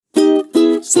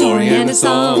Story and a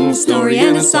song, story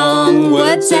and a song.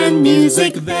 Words and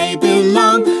music, they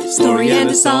belong. Story and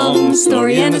a song,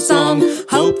 story and a song.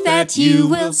 Hope that you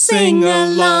will sing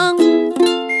along.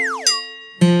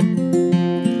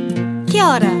 Kia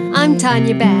ora, I'm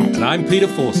Tanya Batt. And I'm Peter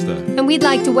Forster. And we'd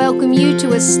like to welcome you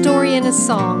to A Story and a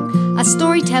Song, a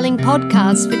storytelling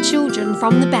podcast for children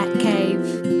from the Bat Cave.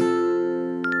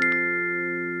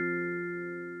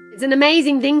 It's an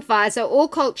amazing thing, fire. So all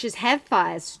cultures have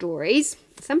fire stories.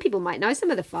 Some people might know some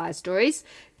of the fire stories.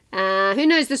 Who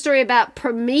knows the story about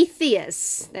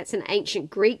Prometheus? That's an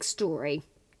ancient Greek story.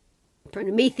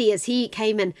 Prometheus, he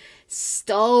came and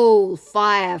stole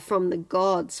fire from the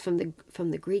gods, from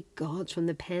the Greek gods, from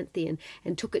the pantheon,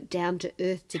 and took it down to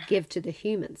earth to give to the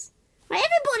humans. Well,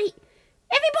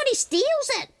 everybody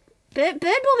steals it. Bird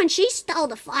Woman, she stole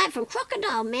the fire from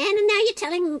Crocodile Man, and now you're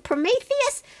telling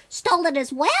Prometheus stole it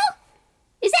as well?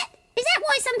 Is that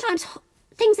why sometimes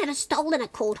things that are stolen are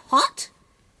called hot?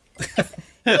 You're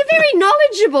very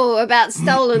knowledgeable about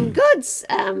stolen goods,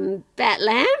 Batt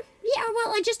Lamb. Yeah, well,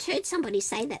 I just heard somebody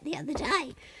say that the other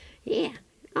day. Yeah.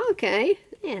 Okay.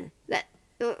 Yeah.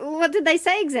 What did they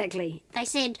say exactly? They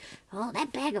said, "Oh,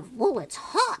 that bag of wool, it's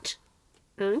hot."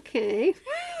 Okay.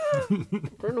 I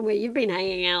don't know where you've been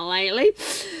hanging out lately.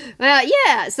 Well,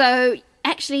 yeah, so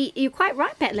actually, you're quite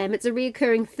right, Batt Lamb. It's a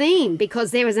reoccurring theme because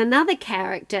there is another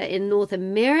character in North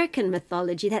American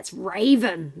mythology, that's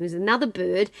Raven, who's another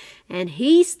bird, and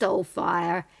he stole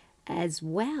fire as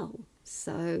well.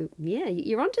 So, yeah,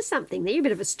 you're onto something there. You're a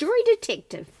bit of a story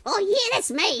detective. Oh, yeah, that's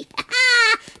me.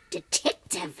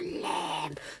 Detective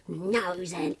Lamb.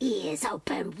 Nose and ears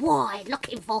open wide,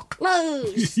 looking for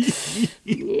clues.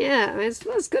 Yeah, it's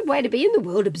a good way to be in the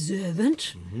world,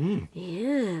 observant. Mm-hmm.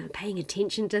 Yeah, paying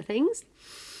attention to things.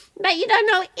 But you don't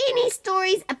know any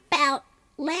stories about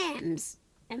lambs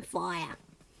and fire.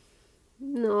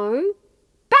 No.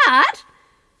 But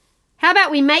how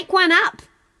about we make one up?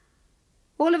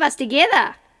 All of us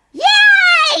together.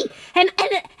 Yay! And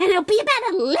it'll be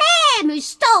about a lamb who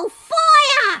stole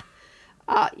fire.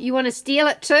 You want to steal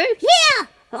it too? Yeah,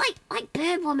 like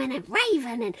Bird Woman and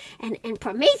Raven and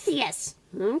Prometheus.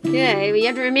 Okay, well, you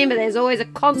have to remember there's always a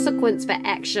consequence for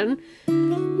action.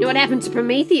 You know what happened to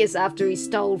Prometheus after he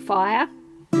stole fire?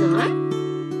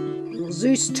 No? Well,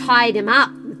 Zeus tied him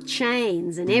up with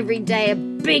chains, and every day a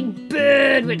big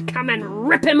bird would come and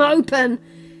rip him open.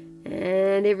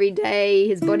 And every day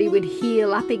his body would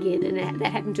heal up again, and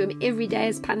that happened to him every day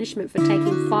as punishment for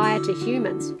taking fire to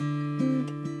humans.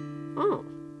 Oh,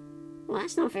 well,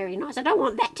 that's not very nice. I don't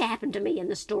want that to happen to me in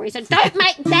the story, so don't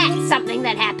make that something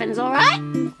that happens, all right?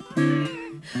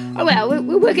 Oh, well,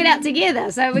 we'll work it out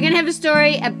together. So we're going to have a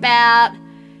story about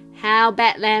how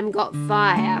Batt Lamb got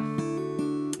fire.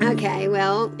 Okay,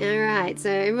 well, all right. So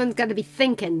everyone's got to be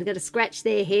thinking. They've got to scratch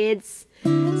their heads,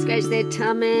 scratch their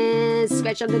tummies,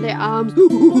 scratch under their arms.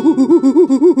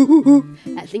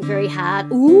 Think very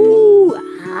hard. Ooh,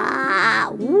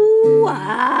 ah, ooh,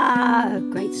 ah.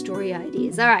 Great story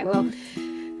ideas. All right, well,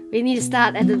 we need to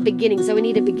start at the beginning. So we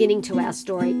need a beginning to our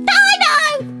story. I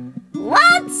know!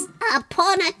 Once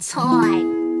upon a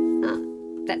time. Oh,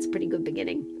 that's a pretty good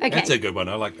beginning. Okay. That's a good one.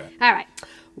 I like that. All right.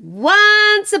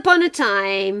 Once upon a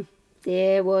time,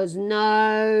 there was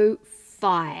no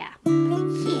fire.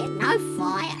 Yeah, no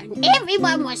fire. And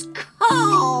everyone was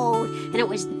cold. And it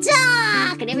was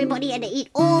dark. And everybody had to eat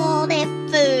all their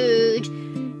food.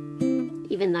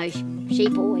 Even though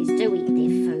sheep always do eat their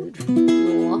food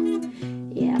raw.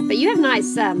 Yeah, but you have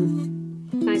nice warm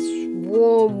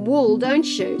wool, don't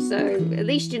you? So at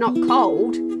least you're not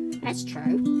cold. That's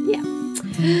true. Yeah.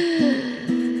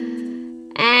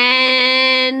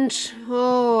 And,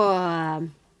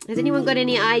 has anyone got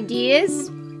any ideas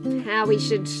how we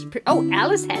should...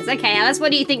 Alice has. Okay, Alice,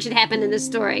 what do you think should happen in this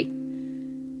story?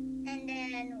 And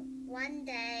then one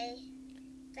day,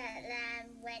 Batt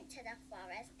Lamb went to the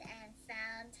forest and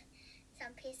found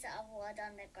some piece of wood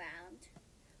on the ground.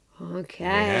 Okay,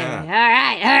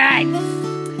 Yeah. all right.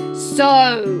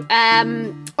 So, I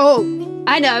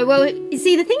know. Well, you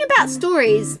see, the thing about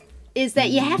stories is that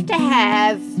you have to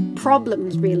have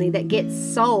problems, really, that get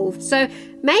solved. So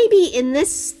maybe in this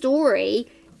story,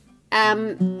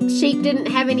 sheep didn't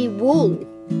have any wool.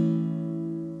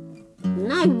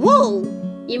 No wool?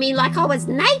 You mean like I was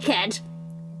naked?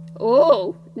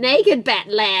 Oh, naked Batt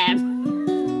Lamb.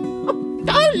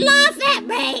 Don't laugh at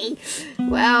me.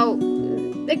 Well,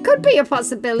 it could be a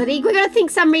possibility. We've got to think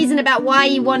some reason about why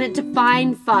you wanted to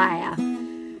find fire.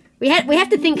 We have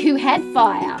to think who had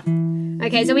fire.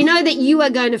 Okay, so we know that you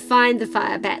are going to find the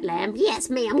fire, Batt Lamb. Yes,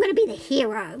 me. I'm going to be the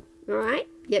hero. All right?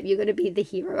 Yep, you're going to be the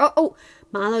hero. Oh,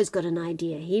 Marlo's got an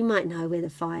idea. He might know where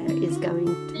the fire is going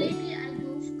to be. Maybe I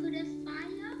will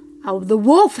Oh, the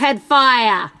wolf had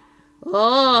fire.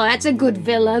 Oh, that's a good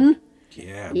villain.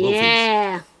 Yeah, wolfies.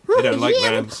 Yeah. They don't like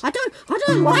Yeah, lambs. I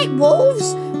don't like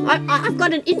wolves. I've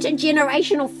got an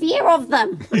intergenerational fear of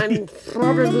them. And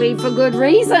probably for good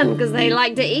reason, because they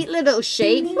like to eat little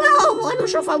sheep. Well, I'm not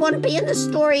sure if I want to be in the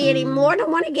story anymore. I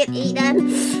don't want to get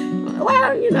eaten.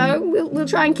 Well, you know, we'll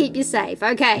try and keep you safe.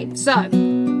 Okay, so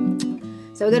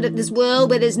we've got this world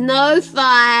where there's no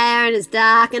fire and it's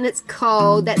dark and it's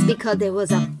cold. That's because there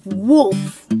was a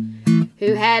wolf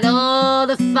who had all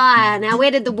the fire. Now,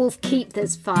 where did the wolf keep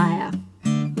this fire?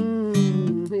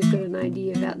 Who's got an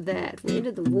idea about that? Where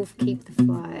did the wolf keep the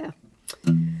fire?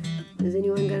 Has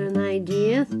anyone got an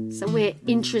idea? Somewhere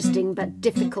interesting but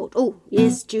difficult. Oh,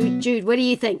 yes, Jude, what do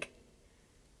you think?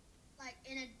 Like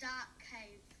in a dark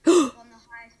cave on the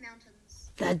highest mountains.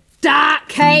 The dark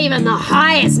cave in the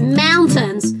highest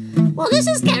mountains. Well, this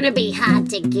is going to be hard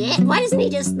to get. Why doesn't he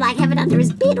just, have it under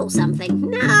his bed or something?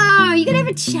 No, you got to have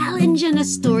a challenge in a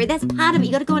story. That's part of it.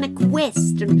 You got to go on a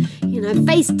quest and,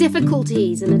 face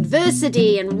difficulties and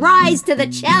adversity and rise to the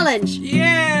challenge.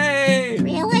 Yay!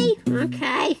 Really?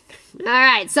 Okay. All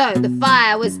right, so the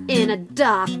fire was in a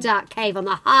dark, dark cave on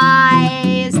the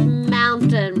highest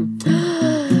mountain.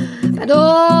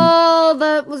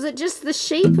 But was it just the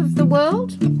sheep of the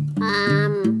world? Do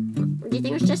you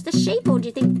think it was just the sheep, or do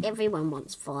you think everyone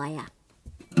wants fire?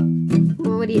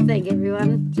 Well, what do you think,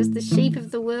 everyone? Just the sheep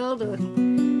of the world, or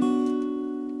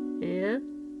yeah?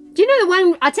 Do you know the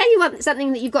one? I tell you what,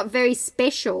 something that you've got very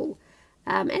special,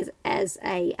 as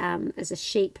a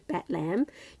sheep, Batt Lamb.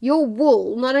 Your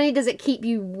wool, not only does it keep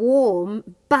you warm,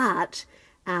 but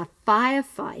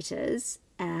firefighters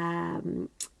and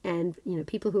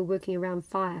people who are working around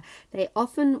fire, they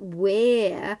often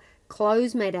wear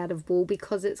clothes made out of wool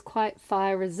because it's quite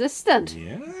fire resistant.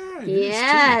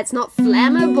 Yeah, It's not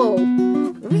flammable.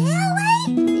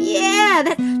 Really? Yeah,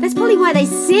 that's probably why they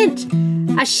sent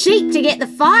a sheep to get the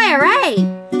fire, eh?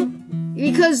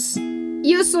 Because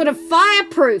you're sort of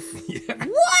fireproof. Yeah.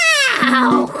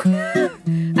 Wow!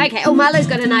 Okay, Marlo's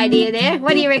got an idea there.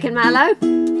 What do you reckon, Marlo?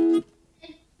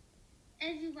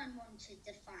 Everyone wanted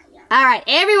the fire. All right,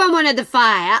 everyone wanted the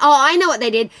fire. Oh, I know what they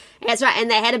did. That's right, and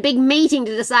they had a big meeting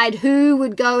to decide who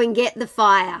would go and get the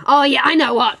fire. Oh, yeah, I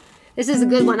know what. This is a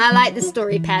good one. I like the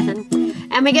story pattern.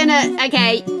 And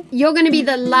you're going to be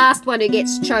the last one who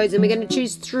gets chosen. We're going to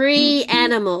choose 3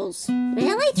 animals.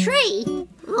 Really? 3?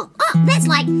 Oh, that's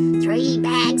like 3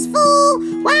 bags full.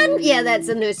 1? Yeah, that's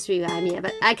a nursery rhyme, yeah.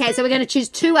 But okay, so we're going to choose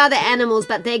 2 other animals,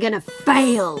 but they're going to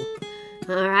fail.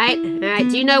 All right.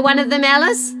 Do you know one of them,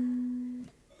 Alice?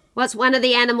 What's one of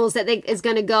the animals that is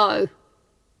going to go?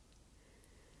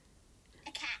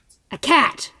 A cat. A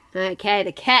cat. Okay,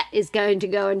 the cat is going to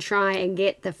go and try and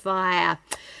get the fire.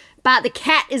 But the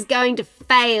cat is going to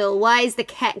fail. Why is the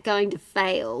cat going to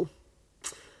fail?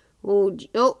 Oh,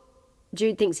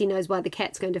 Jude thinks he knows why the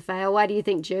cat's going to fail. Why do you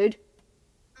think, Jude?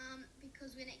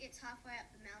 Because when it gets halfway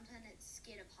up the mountain, it's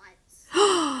scared of heights.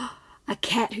 A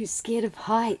cat who's scared of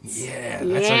heights. Yeah,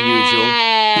 that's unusual.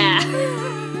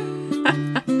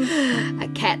 A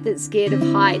cat that's scared of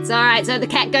heights. All right, so the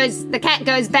cat goes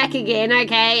back again,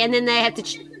 okay, and then they have to...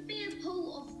 There could be a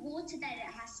pool of water that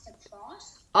it has to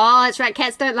cross. Oh, that's right,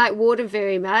 cats don't like water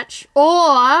very much.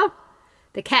 Or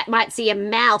the cat might see a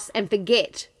mouse and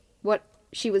forget what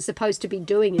she was supposed to be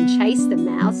doing and chase the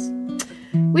mouse.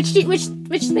 Which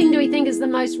thing do we think is the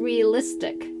most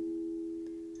realistic?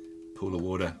 Pool of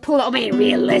water.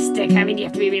 Realistic. I mean, you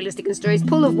have to be realistic in stories.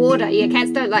 Pool of water. Yeah,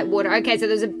 cats don't like water. Okay, so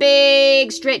there's a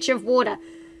big stretch of water.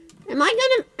 Am I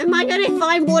gonna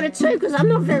find water too? Because I'm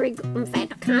not very good. In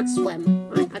fact, I can't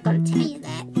swim. I got to tell you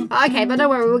that. Okay, but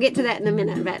don't worry, we'll get to that in a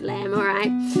minute, Batt Lamb. All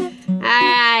right.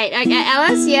 Okay,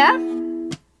 Alice. Yeah. I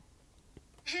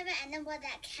have an animal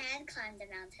that can climb the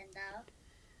mountain though.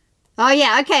 Oh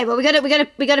yeah. Okay. Well, we got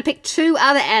to pick 2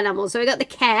 other animals. So we got the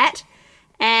cat.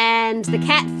 And the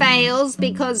cat fails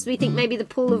because we think maybe the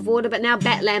pool of water, but now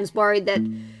Batt Lamb's worried that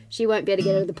she won't be able to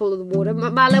get out of the pool of the water.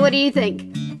 Marlo, what do you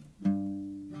think?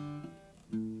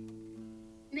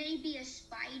 Maybe a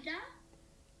spider.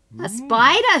 A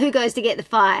spider who goes to get the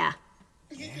fire?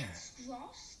 Because it gets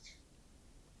squashed.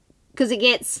 Because it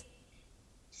gets...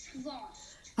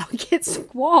 Squashed. Oh, it gets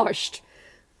squashed.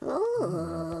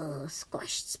 Oh,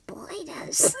 squashed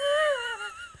spiders.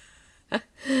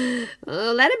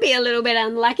 Oh, that'd be a little bit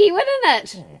unlucky, wouldn't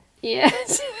it?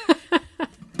 Yes.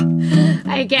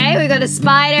 Okay, we've got a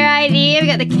spider idea. We've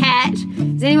got the cat.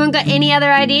 Has anyone got any other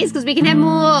ideas? Because we can have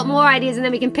more ideas and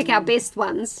then we can pick our best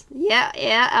ones. Yeah.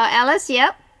 Alice,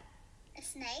 yep. A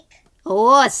snake.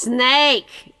 Oh, a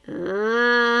snake.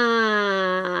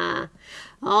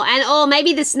 Or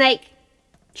maybe the snake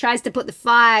tries to put the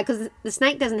fire, because the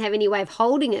snake doesn't have any way of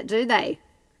holding it, do they?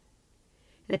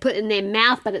 They put it in their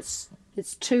mouth, but it's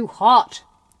too hot.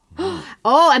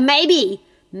 Oh, and maybe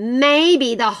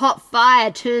the hot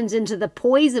fire turns into the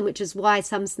poison, which is why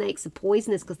some snakes are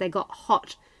poisonous, because they got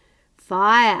hot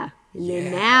fire in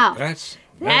their mouth.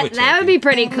 That would be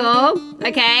pretty cool.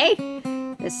 Okay.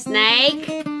 The snake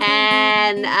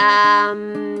and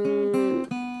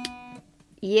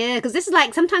yeah, because this is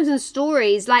like sometimes in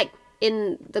stories, like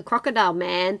in The Crocodile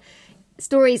Man,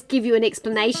 stories give you an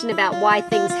explanation about why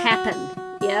things happen.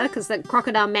 Yeah, because the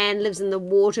Crocodile Man lives in the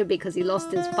water because he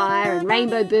lost his fire, and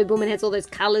Rainbow Bird Woman has all those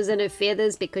colours in her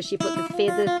feathers because she put the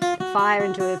fire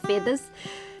into her feathers.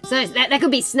 So that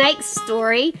could be Snake's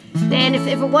story. Then if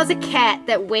it was a cat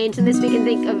that went, and this we can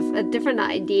think of a different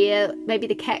idea, maybe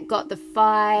the cat got the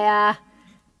fire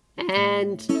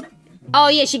and... Oh,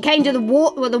 yeah, she came to the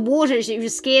water she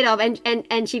was scared of,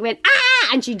 and she went, ah!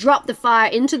 And she dropped the fire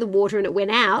into the water and it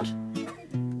went out.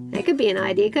 That could be an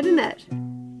idea, couldn't it?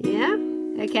 Yeah?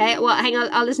 Okay, well, hang on,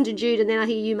 I'll listen to Jude and then I'll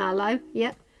hear you, Marlo.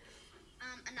 Yep.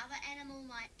 Another animal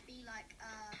might be like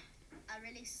a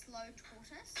really slow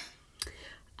tortoise.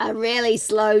 A really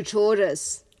slow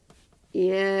tortoise.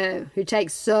 Yeah, who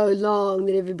takes so long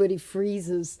that everybody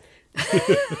freezes.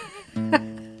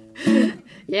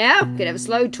 Yeah, could have a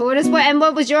slow tortoise. And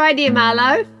what was your idea,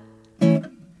 Marlo? A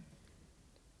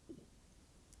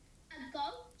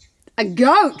goat. A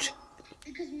goat?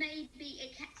 Because maybe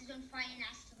it catches on fire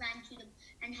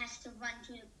and has to run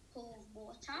to the pool of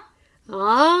water.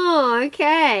 Oh,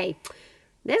 okay.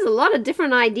 There's a lot of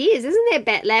different ideas, isn't there,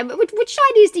 Batt Lamb? Which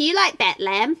ideas do you like, Batt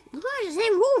Lamb? Oh,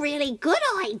 they're all really good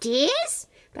ideas.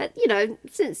 But,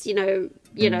 since, you're going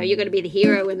to be the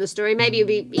hero in the story, maybe it'll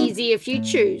be easier if you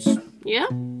choose. Yeah?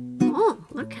 Oh,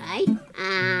 okay.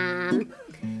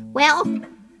 Well,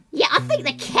 yeah, I think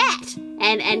the cat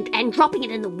and dropping it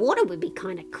in the water would be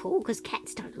kind of cool, because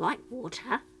cats don't like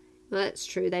water. Well, that's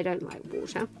true. They don't like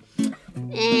water.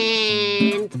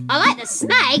 And I like the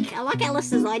snake. I like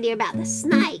Alice's idea about the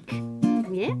snake.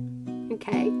 Yeah?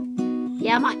 Okay.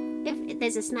 Yeah, I might... If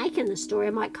there's a snake in the story,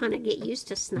 I might kind of get used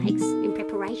to snakes in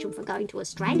preparation for going to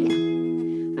Australia.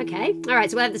 Okay. All right,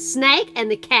 so we'll have the snake and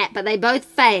the cat, but they both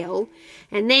fail.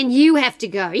 And then you have to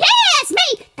go. Yes,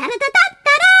 me!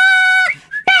 Da-da-da-da-da-da!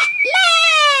 Batt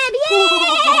Lamb!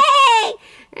 Yay!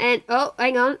 And, oh,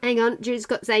 hang on. Jude's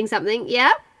saying something.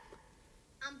 Yeah?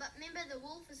 But remember, the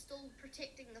wolf is still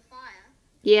protecting the fire.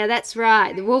 Yeah, that's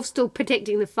right. The wolf's still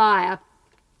protecting the fire.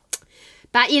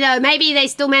 But, maybe they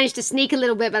still managed to sneak a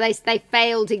little bit, but they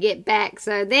failed to get back.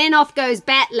 So then off goes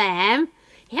Batt Lamb.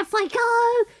 Off I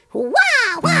go. Wah,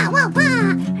 wah, wah,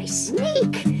 wah. I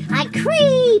sneak. I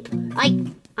creep.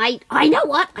 I know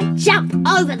what? I jump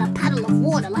over the puddle of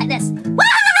water like this. Wah!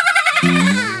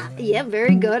 Yeah,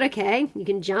 very good. Okay. You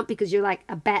can jump because you're like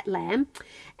a Batt Lamb.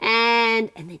 And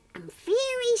then I'm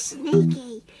very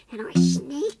sneaky. And I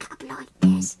sneak up like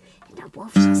this. And the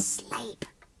wolf's asleep.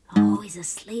 oh, he's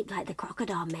asleep like the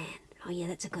Crocodile Man. Oh, yeah,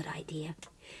 that's a good idea.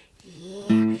 Yeah,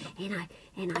 and I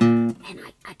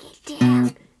get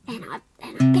down and I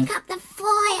pick up the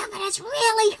fire, but it's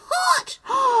really hot.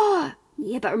 Oh,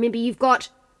 yeah, but remember you've got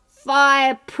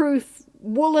fireproof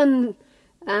woolen.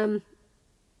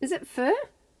 Is it fur?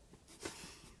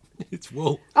 It's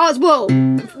wool. Oh, it's wool.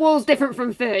 Wool's different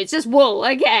from fur. It's just wool.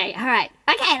 Okay, all right.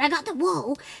 Okay, and I got the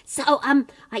wool. So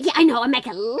yeah, I know. I make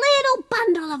a little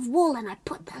bundle of wool and I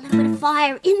put a little bit of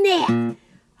fire in there.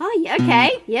 Oh, yeah,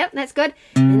 okay. Yep, that's good.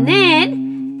 And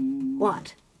then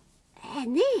what?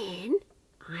 And then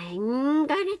I'm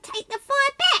going to take the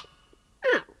fire back.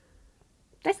 Oh,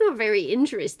 that's not very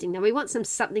interesting, though. We want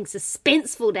something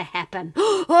suspenseful to happen.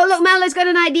 Oh, look, Marlo's got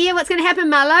an idea. What's going to happen,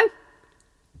 Marlo?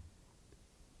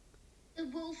 The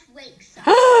wolf wakes up.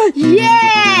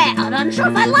 Yeah! I'm not sure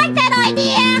if I like that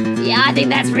idea. Yeah, I think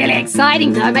that's really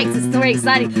exciting, though. It makes the story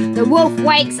exciting. The wolf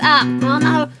wakes up. Oh,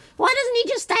 no. Why doesn't he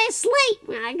just stay asleep?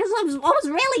 I guess I was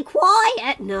really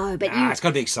quiet. No, but It's got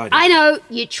to be exciting. I know,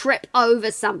 you trip over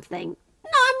something.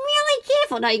 No, I'm really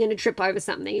careful. No, you're going to trip over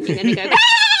something and you're going to go,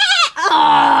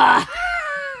 oh!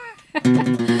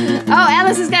 Oh,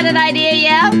 Alice has got an idea,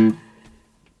 yeah? And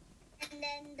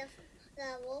then the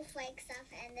wolf wakes up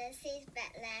and then sees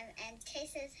Batt Lamb and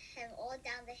chases him all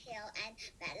down the hill, and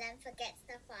Batt Lamb forgets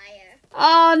the fire.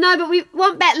 Oh, no, but we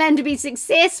want Batt Lamb to be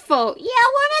successful. Yeah,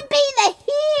 I want to be the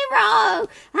hero.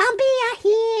 I'll be a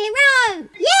hero.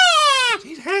 Yeah.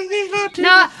 She's hanging on to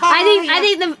No, the fire.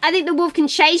 I think the wolf can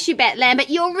chase you, Batt Lamb, but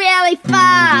you're really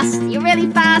fast. You're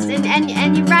really fast,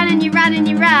 and you run and you run and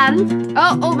you run.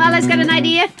 Oh, Marlo's got an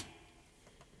idea.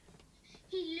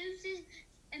 He loses,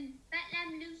 and Batt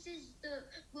Lamb loses the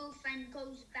wolf and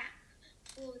goes back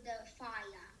for the fire.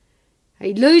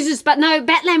 He loses, but no,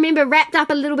 Batt Lamb, remember, wrapped up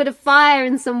a little bit of fire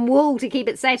in some wool to keep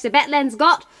it safe. So Batt Lamb's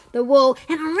got the wool,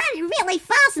 And I'm running really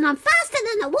fast, and I'm faster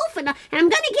than the wolf, and I'm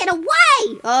going to get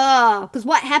away. oh, because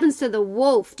what happens to the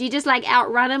wolf? Do you just like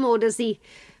outrun him, or does he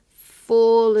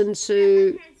fall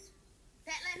into...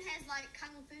 Batt Lamb has like kung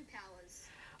fu powers.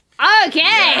 Okay,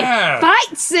 Yeah.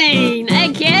 fight scene,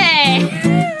 okay.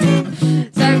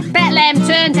 So Batt Lamb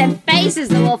turns and faces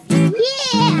the wolf.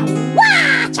 Yeah.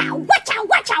 Watcha, watcha,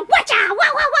 watcha, watcha,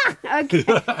 wah, wah, wah. Okay.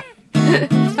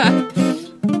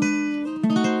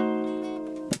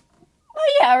 Oh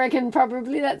yeah, I reckon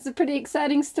probably that's a pretty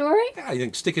exciting story. Yeah, you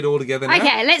think stick it all together now?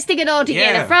 Okay, let's stick it all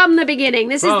together Yeah. from the beginning.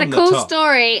 This From is the the cool top.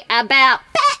 story about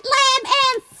Batt Lamb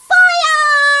and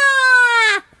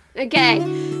fire. okay,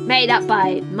 made up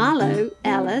by Marlo,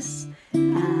 Alice,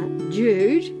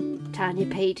 Jude, Tanya,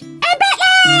 Pete, And Batt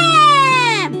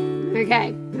Lamb.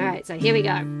 okay, alright, so here we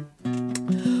go.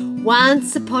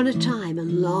 Once upon a time, a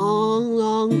long,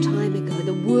 long time ago,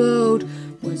 the world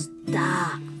was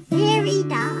dark Very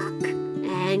dark.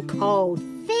 and cold.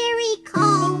 Very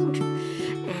cold.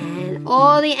 And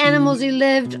all the animals who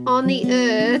lived on the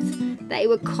earth, they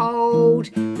were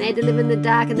cold. They had to live in the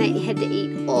dark and they had to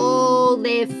eat all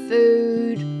their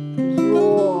food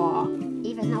raw.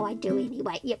 Even though I do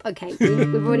anyway. Yep, okay.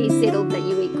 We've already settled that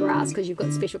you eat grass because you've got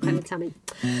a special kind of tummy.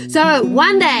 So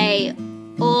one day,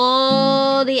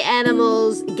 all the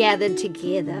animals gathered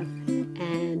together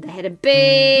and they had a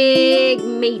big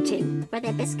meeting. Were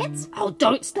there biscuits? Oh,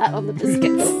 don't start on the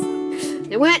biscuits.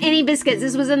 There weren't any biscuits.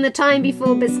 This was in the time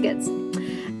before biscuits.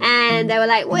 And they were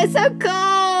like, we're so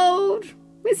cold.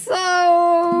 We're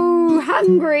so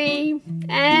hungry.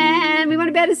 And we want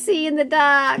to be able to see in the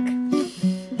dark.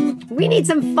 We need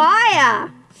some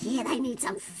fire. Yeah, they need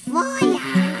some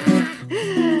fire.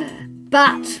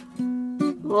 But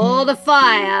all the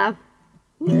fire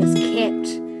was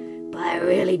kept by a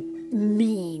really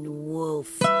mean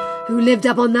wolf who lived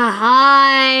up on the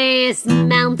highest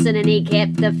mountain, and he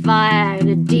kept the fire in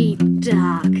a deep,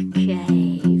 dark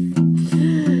cave.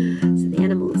 So the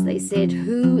animals, they said,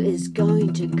 who is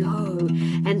going to go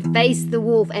and face the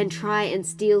wolf and try and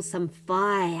steal some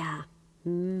fire?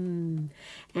 And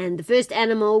the first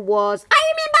animal was,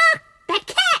 I remember, that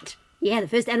cat. Yeah, the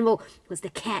first animal was the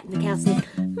cat, and the cow said,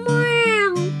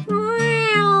 Meow,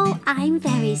 meow. I'm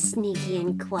very sneaky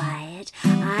and quiet.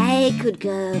 I could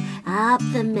go up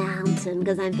the mountain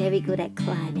because I'm very good at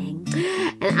climbing.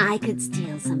 And I could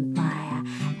steal some fire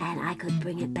and I could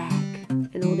bring it back.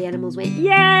 and all the animals went,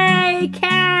 yay,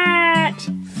 cat!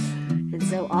 And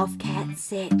so off Cat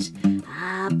set,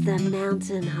 up the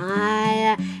mountain,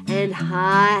 higher and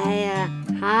higher,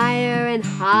 higher and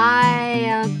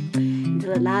higher,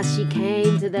 until at last she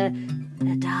came to the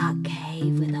dark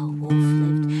cave where the wolf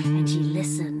lived, and she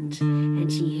listened,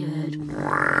 and she heard,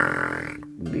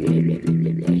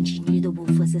 and she knew the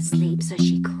wolf was asleep, so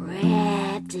she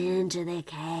crept into the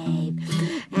cave,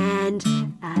 and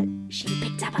she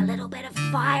picked up a little bit of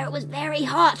fire. It was very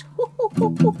hot.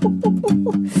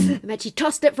 But she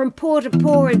tossed it from paw to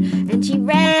paw, and she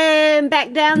ran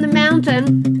back down the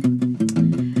mountain.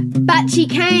 But she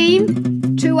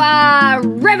came to a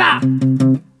river.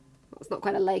 Well, it's not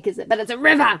quite a lake, is it? But it's a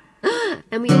river.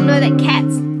 And we all know that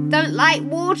cats don't like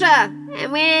water.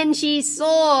 And when she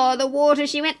saw the water,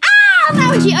 she went, ah!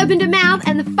 No! And she opened her mouth,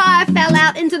 and the fire fell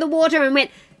out into the water and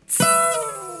went,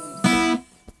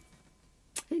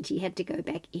 and she had to go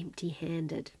back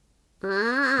empty-handed.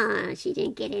 Ah, she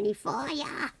didn't get any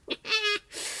fire.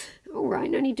 All right,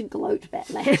 no need to gloat, Batt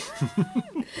Lamb.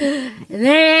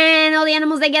 Then all the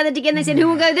animals, they gathered together and they said, who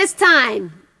will go this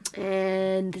time?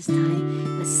 And this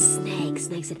time it was Snake.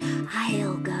 Snake said,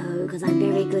 I'll go because I'm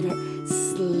very good at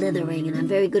slithering and I'm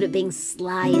very good at being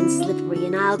sly and slippery,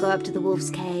 and I'll go up to the wolf's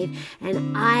cave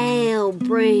and I'll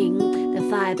bring the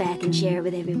fire back and share it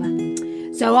with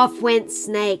everyone. So off went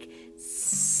Snake,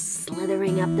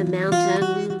 slithering up the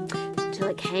mountain till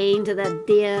it came to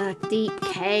the deep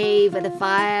cave where the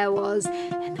fire was,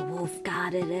 and the wolf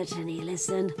guarded it, and he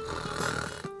listened.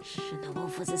 And the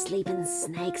wolf was asleep, and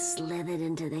Snake slithered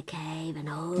into the cave and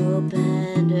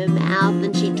opened her mouth,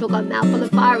 and she took a mouthful of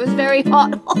fire. It was very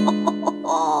hot.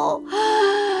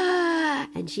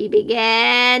 And she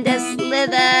began to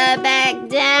slither back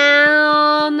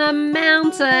down the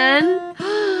mountain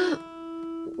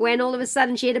when all of a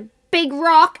sudden she hit a big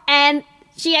rock and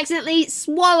she accidentally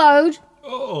swallowed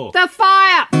the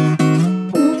fire.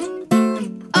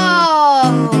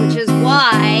 Oh, which is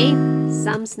why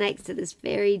some snakes to this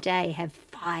very day have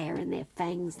fire in their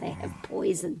fangs. They have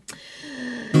poison.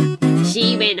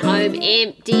 She went home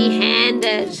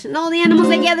empty-handed. And all the animals,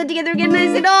 they gathered together again and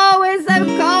they said, oh, we're so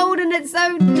cold and it's so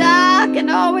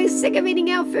sick of eating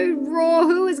our food raw.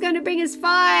 Who is going to bring us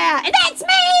fire? And that's me!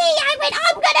 I went,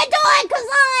 I'm gonna do it because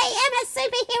I am a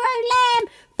superhero lamb!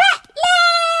 Batt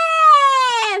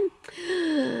Lamb!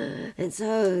 And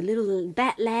so little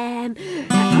Batt Lamb,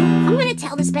 I'm gonna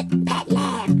tell this bit. Batt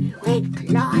Lamb went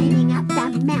climbing up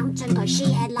the mountain because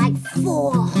she had like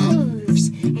 4 hooves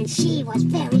and she was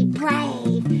very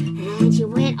brave. And she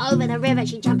went over the river.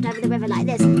 She jumped over the river like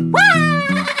this. Wah!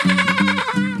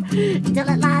 Till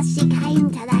at last she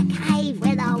came to the cave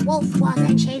where the wolf was,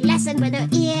 and she listened with her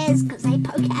ears because they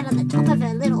poke out on the top of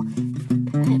her little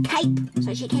cape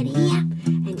so she can hear.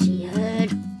 And she heard.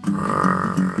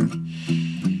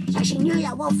 So she knew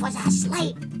the wolf was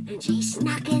asleep, and she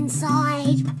snuck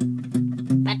inside.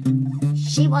 But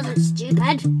she wasn't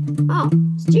stupid. oh,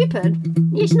 stupid.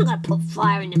 You're just not going to put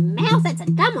fire in the mouth. That's a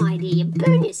dumb idea. You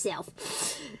burn yourself.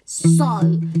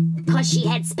 So, because she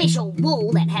had special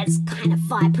wool that has kind of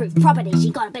fireproof properties, she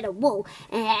got a bit of wool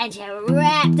and she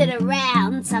wrapped it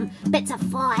around some bits of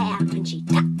fire and she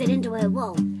tucked it into her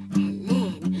wool. And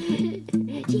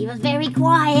then she was very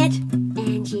quiet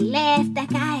and she left the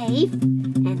cave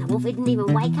and the wolf didn't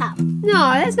even wake up.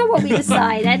 No, that's not what we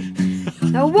decided.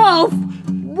 The wolf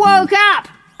woke up.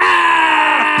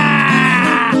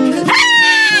 Ah!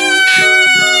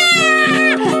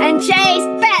 And chased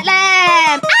Batt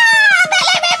Lamb. Batt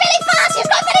Lamb ran really fast. She's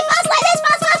going really fast like this.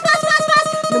 Fast.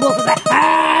 The wolf was like,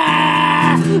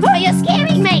 ah! Oh, you're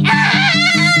scaring me.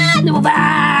 And the wolf,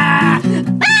 ah!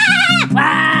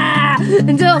 Ah!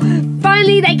 Until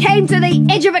finally they came to the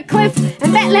edge of a cliff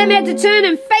and Batt Lamb had to turn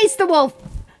and face the wolf.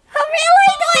 Oh,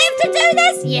 really? Do I have to do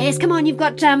this? Yes, come on, you've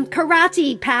got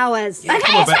karate powers. Come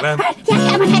on, Batt Lamb. Yeah,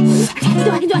 come on. Okay,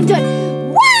 I can do it.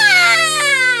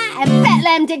 Wah! And Batt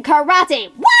Lamb did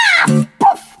karate. Wah!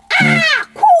 Poof! Ah!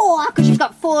 Cool! Because she's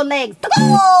got 4 legs.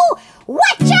 Ooh!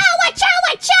 Watcha!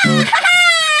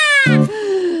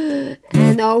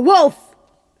 And the wolf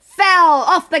fell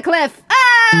off the cliff. Ah!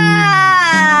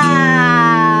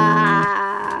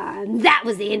 And that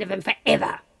was the end of him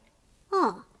forever.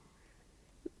 Oh.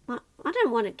 Well, I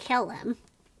don't want to kill him.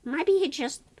 Maybe he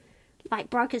just,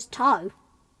 broke his toe.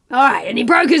 All right, and he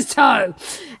broke his toe.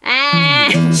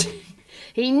 And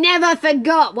he never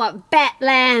forgot what Batt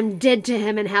Lamb did to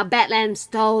him and how Batt Lamb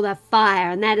stole the fire.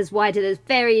 And that is why to this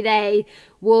very day,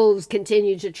 wolves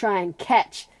continue to try and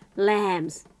catch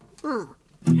lambs. Oh.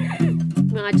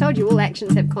 Well, I told you all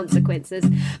actions have consequences.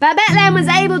 But Batt Lamb was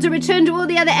able to return to all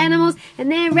the other animals, and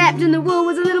there wrapped in the wool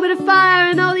was a little bit of fire,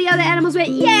 and all the other animals went,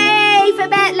 yay for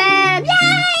Batt Lamb!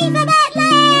 Yay for Batt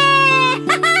Lamb!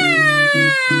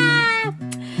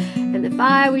 And the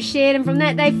fire was shared, and from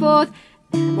that day forth,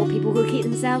 more people could keep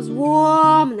themselves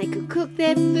warm, and they could cook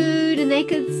their food, and they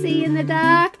could see in the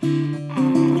dark,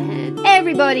 and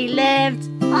everybody lived.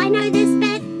 I know this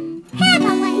bit.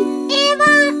 Happily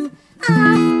ever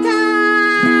after.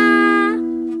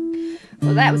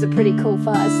 Well, that was a pretty cool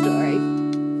fire story. I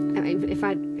mean, if I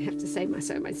have to say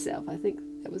so myself, I think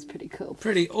that was pretty cool.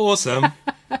 Pretty awesome.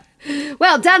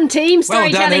 Well done, team.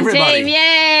 Storytelling everybody. team.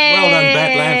 Yay! Well done,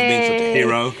 Batt Lamb, for being such a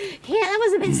hero. Yeah, that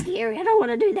was a bit scary. I don't want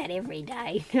to do that every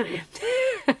day.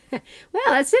 Well,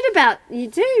 that's it about you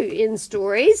do in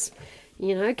stories.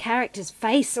 You know, characters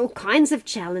face all kinds of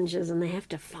challenges and they have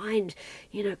to find,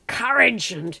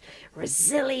 courage and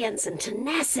resilience and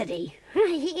tenacity.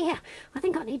 Yeah, I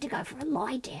think I need to go for a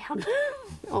lie down.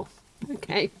 Oh,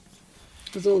 okay.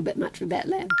 It was all a bit much for Batt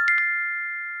Lamb.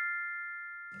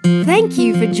 Thank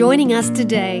you for joining us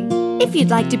today. If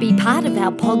you'd like to be part of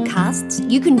our podcasts,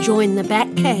 you can join the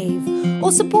Bat Cave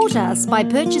or support us by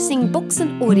purchasing books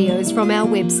and audios from our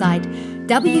website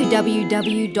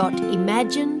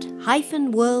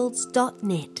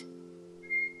www.imagined-worlds.net.